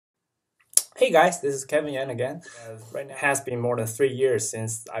Hey guys, this is Kevin Yan again. Right now it has been more than 3 years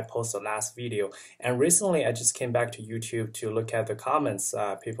since I posted the last video, and recently I just came back to YouTube to look at the comments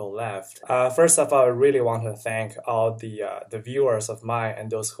people left. First of all, I really want to thank all the viewers of mine and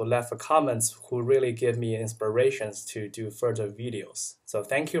those who left the comments who really give me inspirations to do further videos. So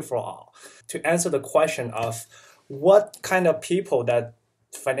thank you for all. To answer the question of what kind of people that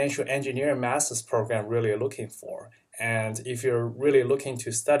financial engineering master's program really looking for, and if you're really looking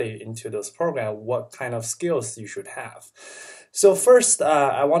to study into this program, what kind of skills you should have. So first,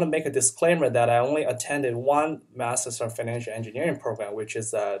 I want to make a disclaimer that I only attended one Master's of Financial Engineering program, which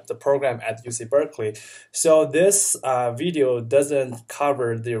is the program at UC Berkeley. So this video doesn't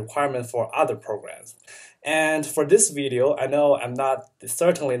cover the requirement for other programs. And for this video, I know I'm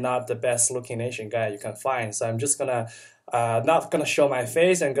certainly not the best looking Asian guy you can find. So I'm just not gonna show my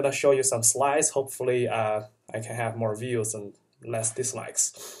face. I'm gonna show you some slides. Hopefully, I can have more views and less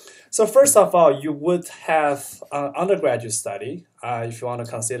dislikes. So first of all, you would have an undergraduate study. If you want to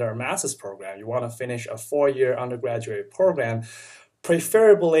consider a master's program, you want to finish a 4-year undergraduate program,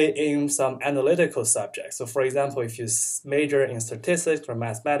 preferably in some analytical subjects. So for example, if you major in statistics or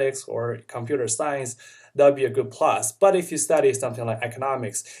mathematics or computer science, that would be a good plus. But if you study something like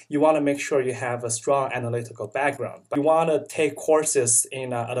economics, you want to make sure you have a strong analytical background. You want to take courses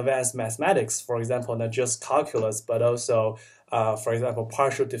in advanced mathematics, for example, not just calculus, but also, for example,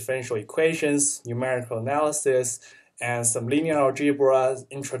 partial differential equations, numerical analysis, and some linear algebra,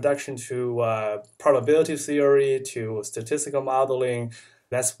 introduction to probability theory, to statistical modeling.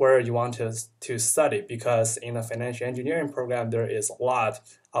 That's where you want to study, because in a financial engineering program, there is a lot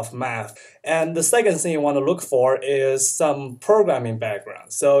of math. And the second thing you want to look for is some programming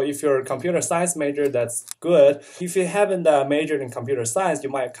background. So if you're a computer science major, that's good. If you haven't majored in computer science, you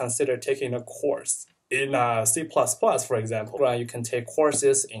might consider taking a course in C++, for example. You can take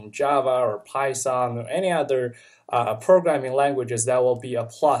courses in Java or Python or any other programming languages. That will be a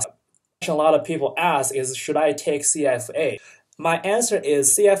plus. A lot of people ask is, should I take CFA? My answer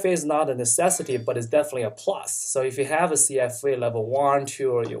is CFA is not a necessity, but it's definitely a plus. So if you have a CFA level 1,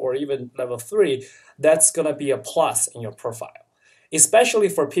 2, or even level 3, that's going to be a plus in your profile. Especially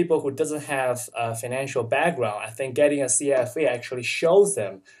for people who doesn't have a financial background, I think getting a CFA actually shows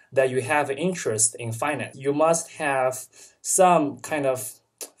them that you have an interest in finance. You must have some kind of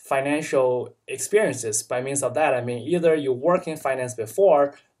financial experiences. By means of that, I mean either you work in finance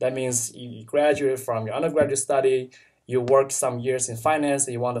before, that means you graduate from your undergraduate study, you worked some years in finance,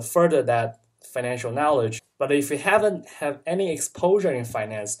 and you want to further that financial knowledge. But if you haven't have any exposure in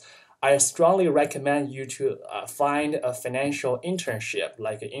finance, I strongly recommend you to find a financial internship,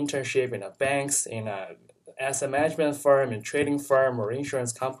 like an internship in a banks, in a asset management firm, in trading firm, or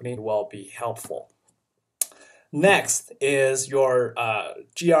insurance company will be helpful. Next is your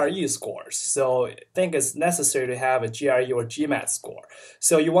GRE scores. So I think it's necessary to have a GRE or GMAT score.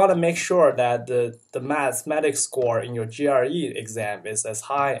 So you want to make sure that the mathematics score in your GRE exam is as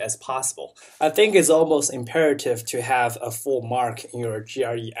high as possible. I think it's almost imperative to have a full mark in your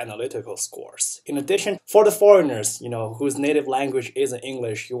GRE analytical scores. In addition, for the foreigners, whose native language isn't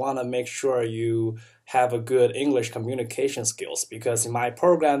English, you want to make sure you have a good English communication skills, because in my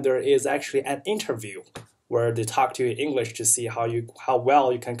program there is actually an interview where they talk to you in English to see how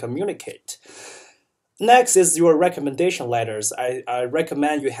well you can communicate. Next is your recommendation letters. I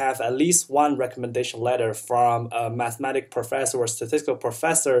recommend you have at least one recommendation letter from a mathematics professor or statistical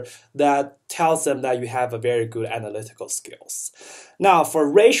professor that tells them that you have a very good analytical skills. Now,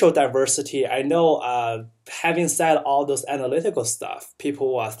 for racial diversity, I know having said all those analytical stuff,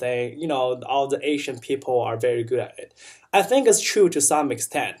 people are saying, all the Asian people are very good at it. I think it's true to some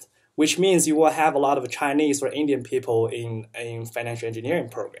extent, which means you will have a lot of Chinese or Indian people in financial engineering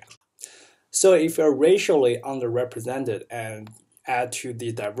program. So if you're racially underrepresented and add to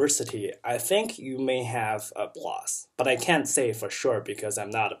the diversity, I think you may have a plus. But I can't say for sure because I'm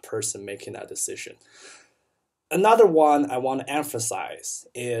not a person making that decision. Another one I want to emphasize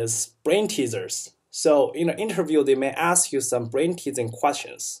is brain teasers. So in an interview, they may ask you some brain teasing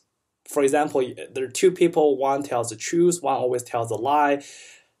questions. For example, there are two people, one tells the truth, one always tells a lie.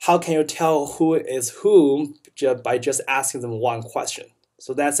 How can you tell who is whom by just asking them one question?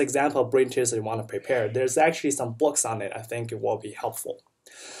 So that's an example of brain teaser you want to prepare. There's actually some books on it. I think it will be helpful.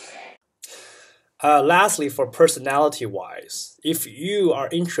 Lastly, for personality-wise, if you are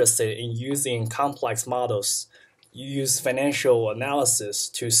interested in using complex models, you use financial analysis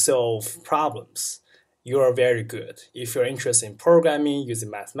to solve problems, you are very good. If you're interested in programming,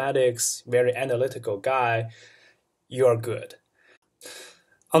 using mathematics, very analytical guy, you are good.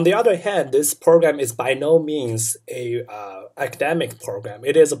 On the other hand, this program is by no means a academic program.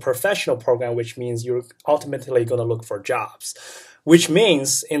 It is a professional program, which means you're ultimately going to look for jobs, which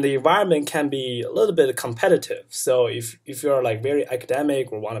means in the environment can be a little bit competitive. So if you're like very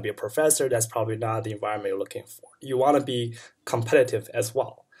academic or want to be a professor, that's probably not the environment you're looking for. You want to be competitive as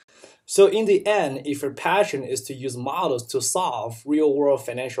well. So in the end, if your passion is to use models to solve real-world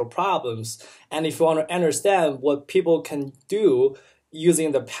financial problems, and if you want to understand what people can do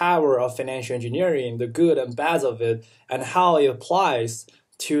using the power of financial engineering, the good and bad of it, and how it applies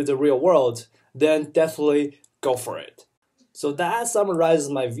to the real world, then definitely go for it. So that summarizes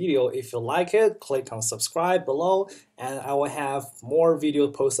my video. If you like it, click on subscribe below, and I will have more video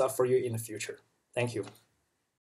posts up for you in the future. Thank you.